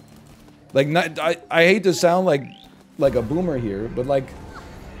 Like, I hate to sound like a boomer here, but like,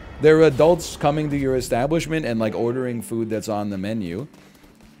 there are adults coming to your establishment and like ordering food that's on the menu.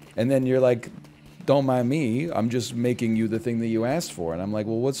 And then you're like, don't mind me, I'm just making you the thing that you asked for. And I'm like,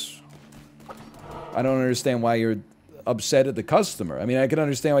 well, I don't understand why you're upset at the customer. I mean, I can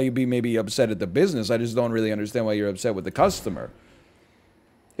understand why you'd be maybe upset at the business. I just don't really understand why you're upset with the customer.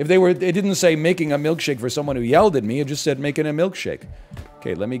 If it didn't say making a milkshake for someone who yelled at me, it just said making a milkshake.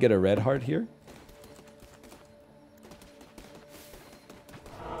 Okay, let me get a red heart here.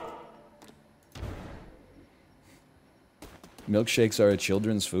 Milkshakes are a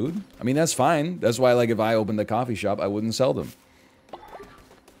children's food? I mean, that's fine. That's why, like, if I opened a coffee shop, I wouldn't sell them.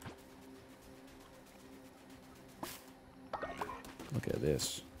 Look at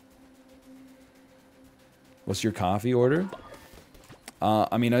this. What's your coffee order?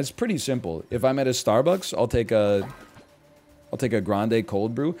 I mean, it's pretty simple. If I'm at a Starbucks, I'll take a grande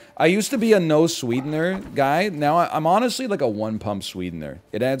cold brew. I used to be a no sweetener guy. Now I'm honestly like a 1-pump sweetener.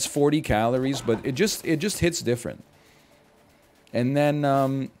 It adds 40 calories, but it just hits different. And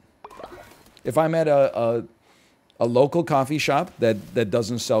then, if I'm at a local coffee shop that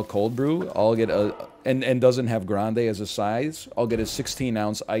doesn't sell cold brew, I'll get and doesn't have grande as a size, I'll get a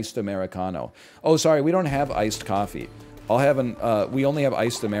 16-ounce iced Americano. Oh, sorry, we don't have iced coffee. I'll have we only have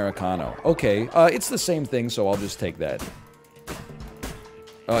iced Americano. Okay, it's the same thing, so I'll just take that.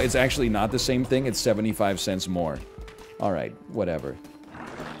 It's actually not the same thing, it's 75 cents more. Alright, whatever.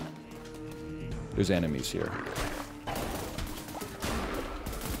 There's enemies here.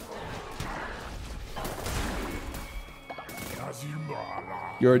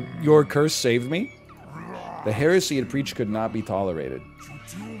 Your curse saved me? The heresy it preached could not be tolerated.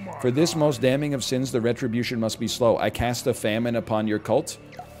 For this most damning of sins, the retribution must be slow. I cast a famine upon your cult.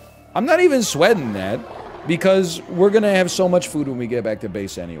 I'm not even sweating that, because we're gonna have so much food when we get back to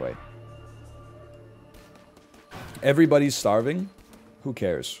base anyway. Everybody's starving? Who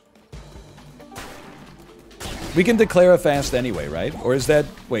cares? We can declare a fast anyway, right? Or is that...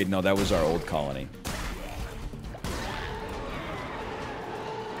 Wait, no, that was our old colony.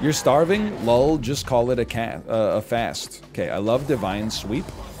 You're starving? Lol, just call it a fast. Okay, I love Divine Sweep.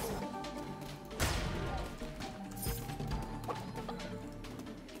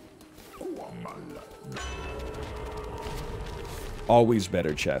 Always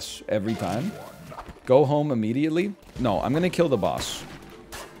better chess. Every time. Go home immediately? No, I'm gonna kill the boss.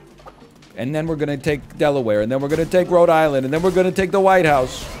 And then we're gonna take Delaware, and then we're gonna take Rhode Island, and then we're gonna take the White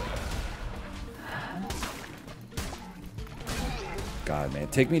House. God, man.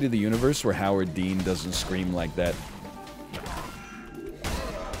 Take me to the universe where Howard Dean doesn't scream like that.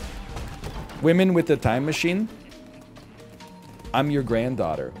 Women with the time machine? I'm your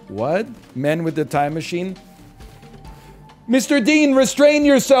granddaughter. What? Men with the time machine? Mr. Dean, restrain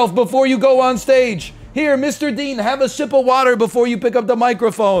yourself before you go on stage. Here, Mr. Dean, have a sip of water before you pick up the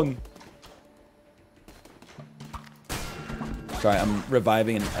microphone. Sorry, I'm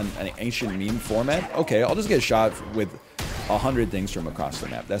reviving an ancient meme format. Okay, I'll just get shot with 100 things from across the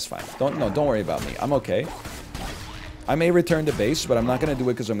map. That's fine. Don't worry about me. I'm okay. I may return to base, but I'm not going to do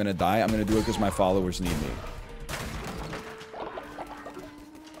it because I'm going to die. I'm going to do it because my followers need me.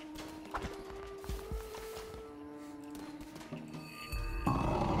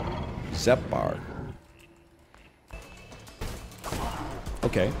 Zep bar.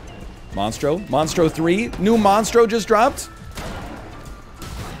 Okay. Monstro. Monstro 3. New Monstro just dropped.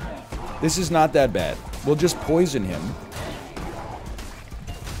 This is not that bad. We'll just poison him.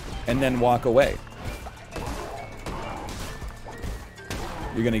 And then walk away.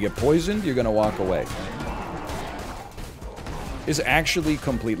 You're gonna get poisoned, you're gonna walk away. Is actually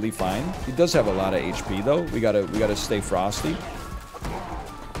completely fine. He does have a lot of HP though. We gotta stay frosty.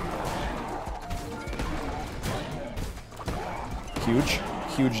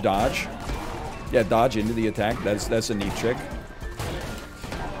 Huge dodge. Yeah, dodge into the attack. That's a neat trick.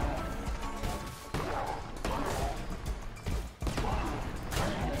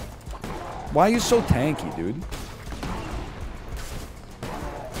 Why are you so tanky, dude?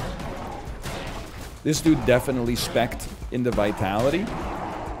 This dude definitely specced into vitality.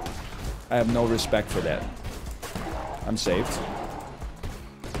 I have no respect for that. I'm saved.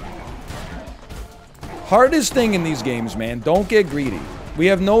 Hardest thing in these games, man, don't get greedy. We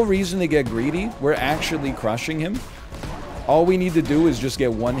have no reason to get greedy. We're actually crushing him. All we need to do is just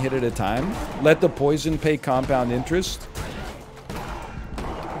get one hit at a time. Let the poison pay compound interest.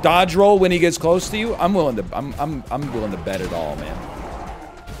 Dodge roll when he gets close to you. I'm willing to bet it all, man.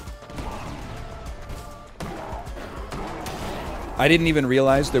 I didn't even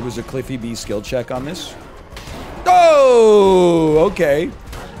realize there was a Cliffy B skill check on this. Oh, okay.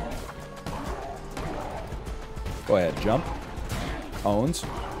 Go ahead, jump. Owns.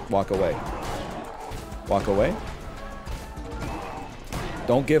 Walk away. Walk away.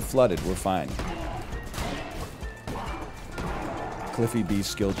 Don't get flooded, we're fine. Cliffy B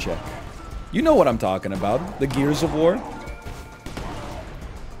skill check. You know what I'm talking about. The Gears of War.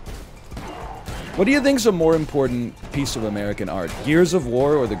 What do you think's a more important piece of American art? Gears of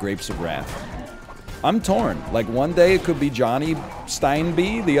War or the Grapes of Wrath? I'm torn. Like one day it could be Johnny Stein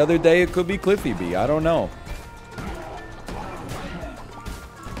B, the other day it could be Cliffy B. I don't know.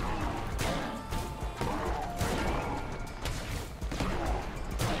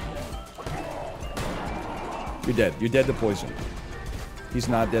 You're dead. You're dead to poison. He's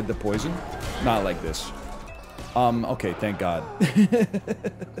not dead to poison? Not like this. Okay, thank God.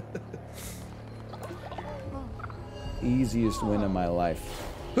 Easiest win of my life.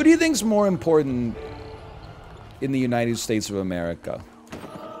 Who do you think's more important in the United States of America?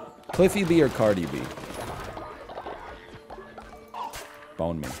 Cliffy B or Cardi B?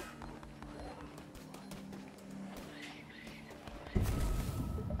 Bone me.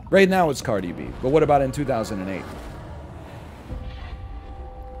 Right now it's Cardi B, but what about in 2008?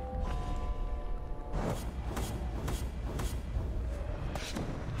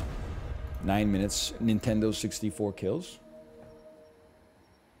 Nine minutes, Nintendo 64 kills.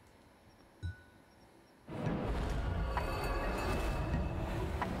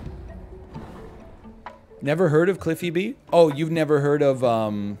 Never heard of Cliffy B? Oh, you've never heard of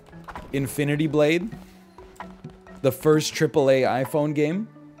Infinity Blade? The first AAA iPhone game?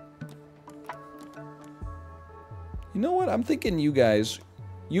 You know what? I'm thinking you guys,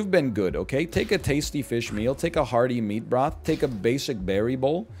 you've been good, okay? Take a tasty fish meal, take a hearty meat broth, take a basic berry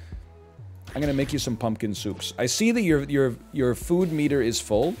bowl. I'm gonna make you some pumpkin soups. I see that your food meter is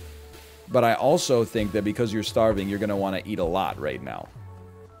full, but I also think that because you're starving, you're gonna want to eat a lot right now.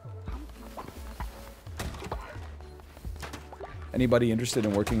 Anybody interested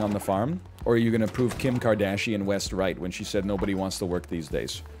in working on the farm? Or are you gonna prove Kim Kardashian West right when she said nobody wants to work these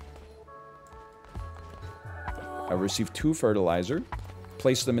days? I received 2 fertilizer.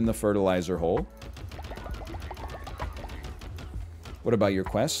 Place them in the fertilizer hole. What about your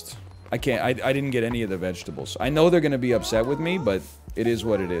quest? I can't, I didn't get any of the vegetables. I know they're gonna be upset with me, but it is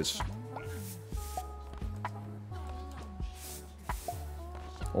what it is.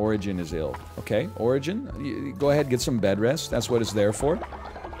 Origin is ill. Okay, Origin, go ahead, get some bed rest. That's what it's there for.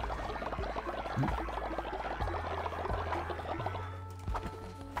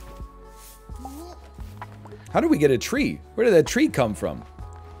 How did we get a tree? Where did that tree come from?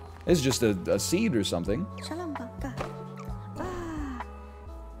 It's just a seed or something.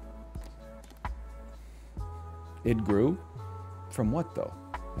 It grew? From what, though?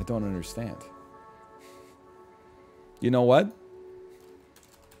 I don't understand. You know what?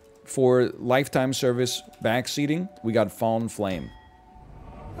 For lifetime service backseating, we got Fallen Flame.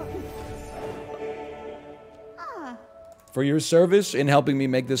 For your service in helping me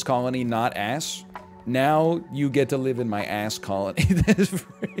make this colony not ass, now you get to live in my ass colony. This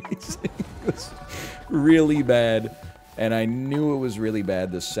phrasing was really bad, and I knew it was really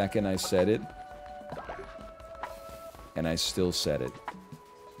bad the second I said it. And I still said it.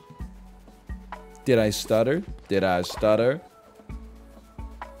 Did I stutter? Did I stutter?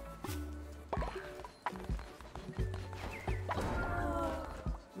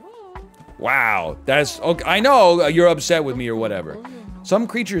 Wow, that's... Okay, I know you're upset with me or whatever. Some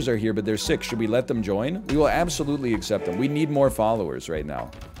creatures are here, but they're sick. Should we let them join? We will absolutely accept them. We need more followers right now.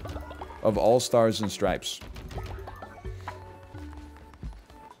 Of all stars and stripes.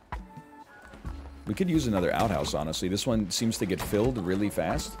 We could use another outhouse, honestly. This one seems to get filled really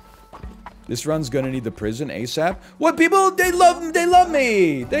fast. This run's gonna need the prison ASAP. What, people? They love me! They love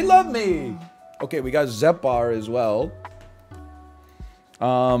me! They love me! Okay, we got Zepbar as well.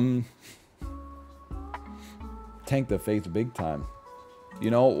 Tank the faith big time.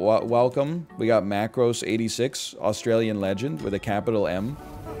 You know, welcome. We got Macros86, Australian legend with a capital M.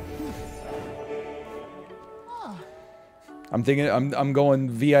 I'm thinking, I'm going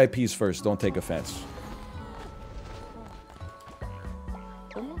VIPs first. Don't take offense.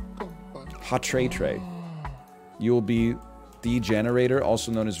 Hot Tray Tray. You will be the generator,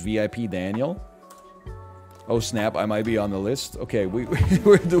 also known as VIP Daniel. Oh snap, I might be on the list. Okay, we're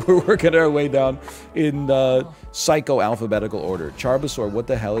working our way down in psycho-alphabetical order. Charbasaur, what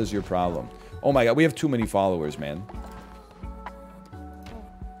the hell is your problem? Oh my god, we have too many followers, man.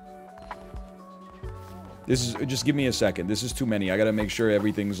 This is, just give me a second. This is too many. I gotta make sure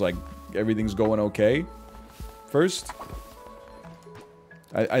everything's going okay. First.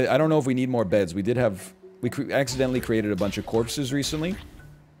 I don't know if we need more beds. We accidentally created a bunch of corpses recently.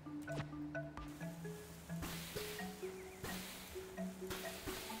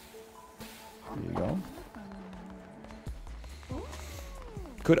 There you go.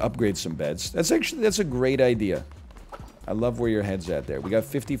 Could upgrade some beds. That's a great idea. I love where your head's at there. We got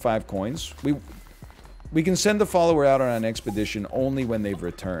 55 coins. We can send the follower out on an expedition only when they've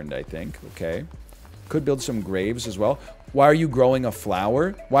returned, I think. Okay. Could build some graves as well. Why are you growing a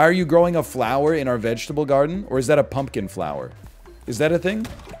flower? Why are you growing a flower in our vegetable garden? Or is that a pumpkin flower? Is that a thing?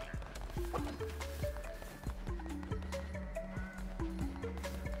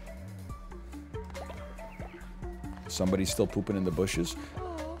 Somebody's still pooping in the bushes?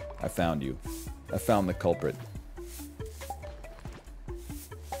 I found you. I found the culprit.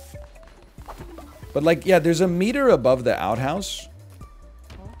 But like, yeah, there's a meter above the outhouse.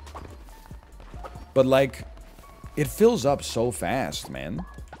 But like, it fills up so fast, man.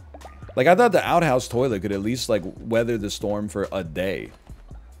 Like, I thought the outhouse toilet could at least like weather the storm for a day.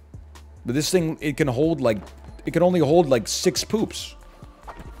 But this thing, it can only hold like 6 poops.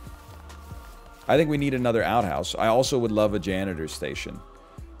 I think we need another outhouse. I also would love a janitor station.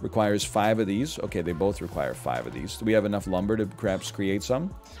 Requires 5 of these. Okay, they both require 5 of these. Do we have enough lumber to perhaps create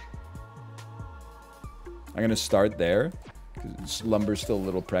some? I'm gonna start there, because lumber's still a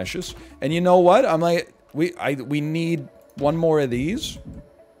little precious. And you know what? I'm like, we need 1 more of these.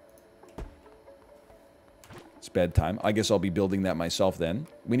 It's bedtime. I guess I'll be building that myself then.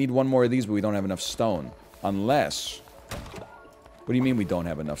 We need 1 more of these, but we don't have enough stone. Unless... What do you mean we don't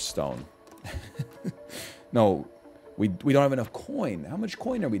have enough stone? No, we don't have enough coin. How much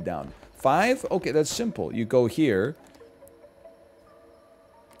coin are we down? 5? Okay, that's simple. You go here...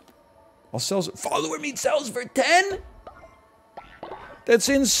 I'll sell... Follower meat sells for 10? That's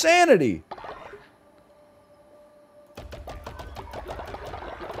insanity!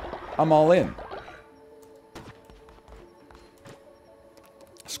 I'm all in.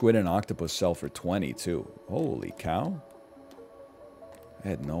 Squid and octopus sell for 20 too. Holy cow. I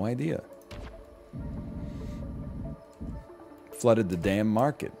had no idea. Flooded the damn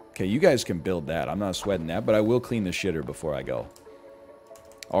market. Okay, you guys can build that. I'm not sweating that, but I will clean the shitter before I go.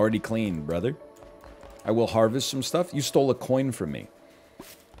 Already cleaned, brother. I will harvest some stuff. You stole a coin from me.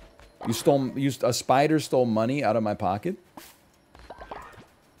 A spider stole money out of my pocket?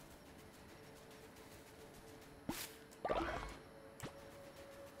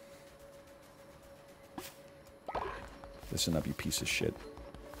 Listen up, you piece of shit.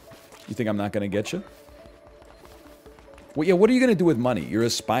 You think I'm not gonna get you? Well, yeah, what are you gonna do with money? You're a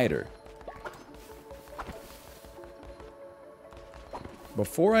spider.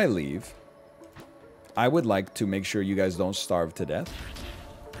 Before I leave, I would like to make sure you guys don't starve to death.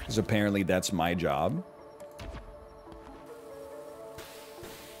 Because apparently that's my job.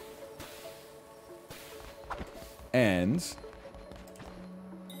 And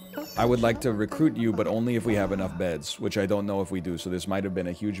I would like to recruit you, but only if we have enough beds, which I don't know if we do, so this might have been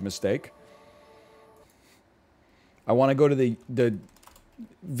a huge mistake. I want to go to the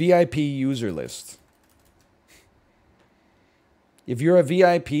VIP user list. If you're a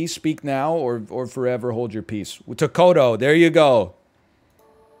VIP, speak now or forever hold your peace. Takoto, there you go.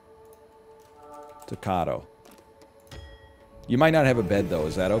 Takato. You might not have a bed, though.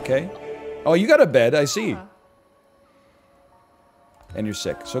 Is that okay? Oh, you got a bed. I see. And you're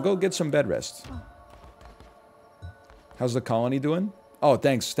sick. So go get some bed rest. How's the colony doing? Oh,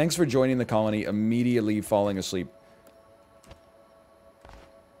 thanks. Thanks for joining the colony, immediately falling asleep.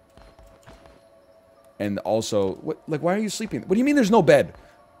 And also, what, like, why are you sleeping? What do you mean there's no bed?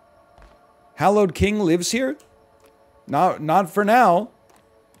 Hallowed King lives here? Not for now.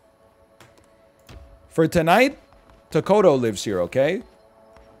 For tonight, Takoto lives here, okay?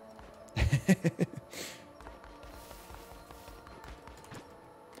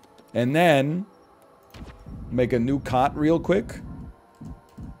 And then, make a new cot real quick.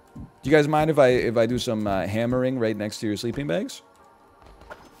 Do you guys mind if I do some hammering right next to your sleeping bags?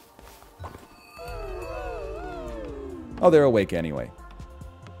 Oh, they're awake anyway.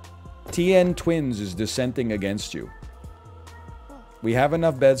 TN Twins is dissenting against you. We have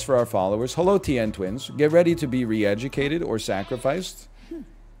enough beds for our followers. Hello, TN Twins. Get ready to be re-educated or sacrificed.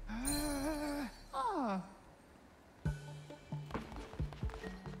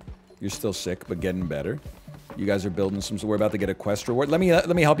 You're still sick, but getting better. You guys are building some... So we're about to get a quest reward. Let me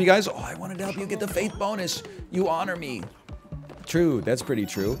help you guys. Oh, I wanted to help you get the faith bonus. You honor me. True. That's pretty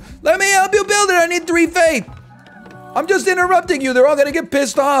true. Let me help you build it. I need 3 faith. I'm just interrupting you. They're all gonna get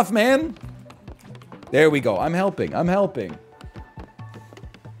pissed off, man. There we go. I'm helping. I'm helping.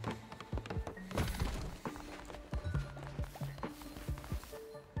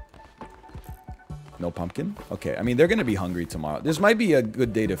 No pumpkin? Okay, I mean, they're gonna be hungry tomorrow. This might be a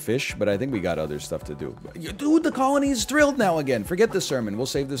good day to fish, but I think we got other stuff to do. Dude, the colony is thrilled now again. Forget the sermon. We'll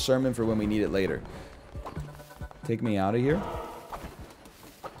save the sermon for when we need it later. Take me out of here.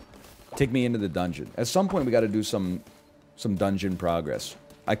 Take me into the dungeon. At some point, we gotta do some dungeon progress.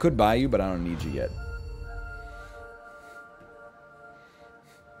 I could buy you, but I don't need you yet.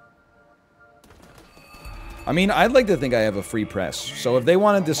 I mean, I'd like to think I have a free press. So if they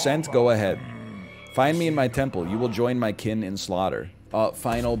want to dissent, go ahead. Find me in my temple. You will join my kin in slaughter.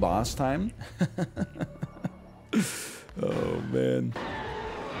 Final boss time? Oh, man.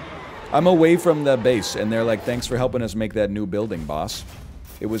 I'm away from the base, and they're like, thanks for helping us make that new building, boss.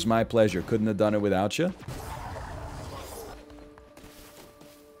 It was my pleasure. Couldn't have done it without you.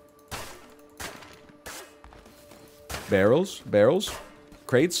 Barrels? Barrels?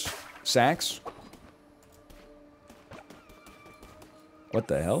 Crates? Sacks? What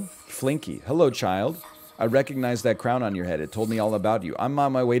the hell? Flinky. Hello, child. I recognize that crown on your head. It told me all about you. I'm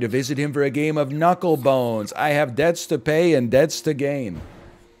on my way to visit him for a game of knuckle bones. I have debts to pay and debts to gain.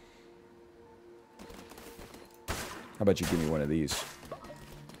 How about you give me one of these? How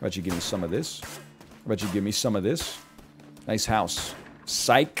about you give me some of this? How about you give me some of this? Nice house.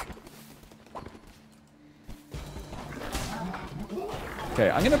 Psych. Okay,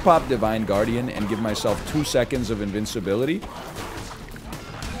 I'm gonna pop Divine Guardian and give myself 2 seconds of invincibility.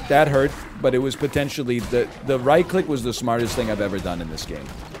 That hurt, but it was potentially... The right click was the smartest thing I've ever done in this game.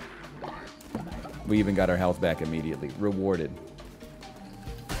 We even got our health back immediately. Rewarded.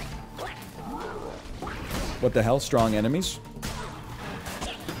 What the hell? Strong enemies?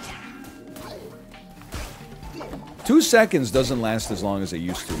 2 seconds doesn't last as long as it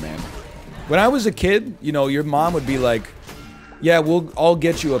used to, man. When I was a kid, you know, your mom would be like, yeah, I'll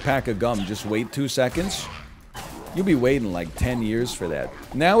get you a pack of gum. Just wait 2 seconds. You'll be waiting like 10 years for that.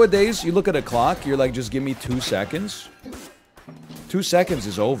 Nowadays, you look at a clock, you're like, just give me 2 seconds. 2 seconds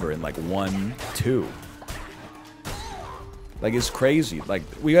is over in like 1, 2. Like, it's crazy. Like,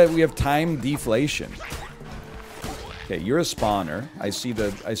 we have time deflation. Okay, you're a spawner. I see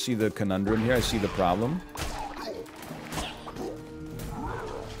the conundrum here. I see the problem.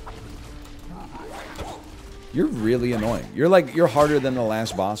 You're really annoying. You're harder than the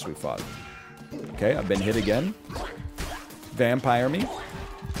last boss we fought. Okay, I've been hit again. Vampire me.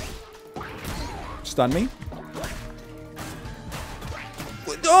 Stun me.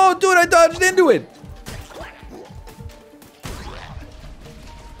 Oh, dude, I dodged into it.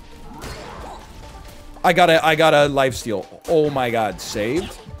 I got a lifesteal. Oh my god,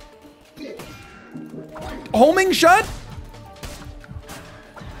 saved. Homing shot?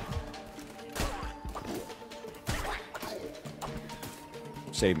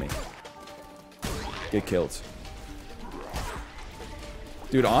 Save me. Get killed.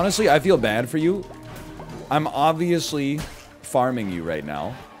 Dude, honestly, I feel bad for you. I'm obviously farming you right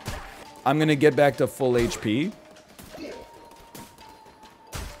now. I'm gonna get back to full HP.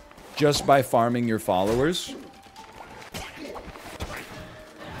 Just by farming your followers.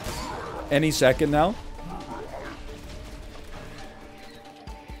 Any second now.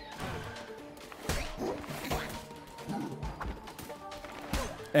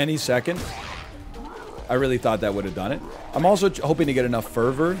 Any second. I really thought that would have done it. I'm also hoping to get enough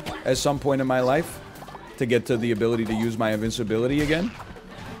fervor at some point in my life to get to the ability to use my invincibility again.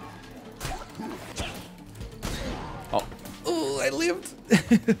 Oh, ooh, I lived.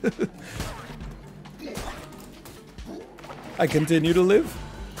 I continue to live.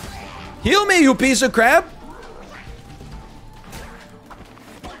 Heal me, you piece of crap!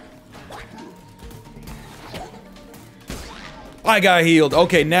 I got healed.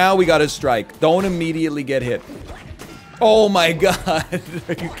 Okay, now we gotta strike. Don't immediately get hit. Oh my god.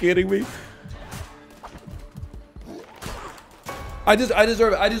 Are you kidding me? I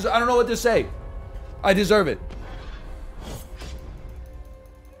deserve it. I don't know what to say. I deserve it.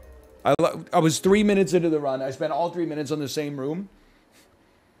 I was 3 minutes into the run. I spent all 3 minutes on the same room.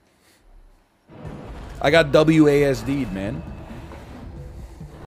 I got WASD'd, man.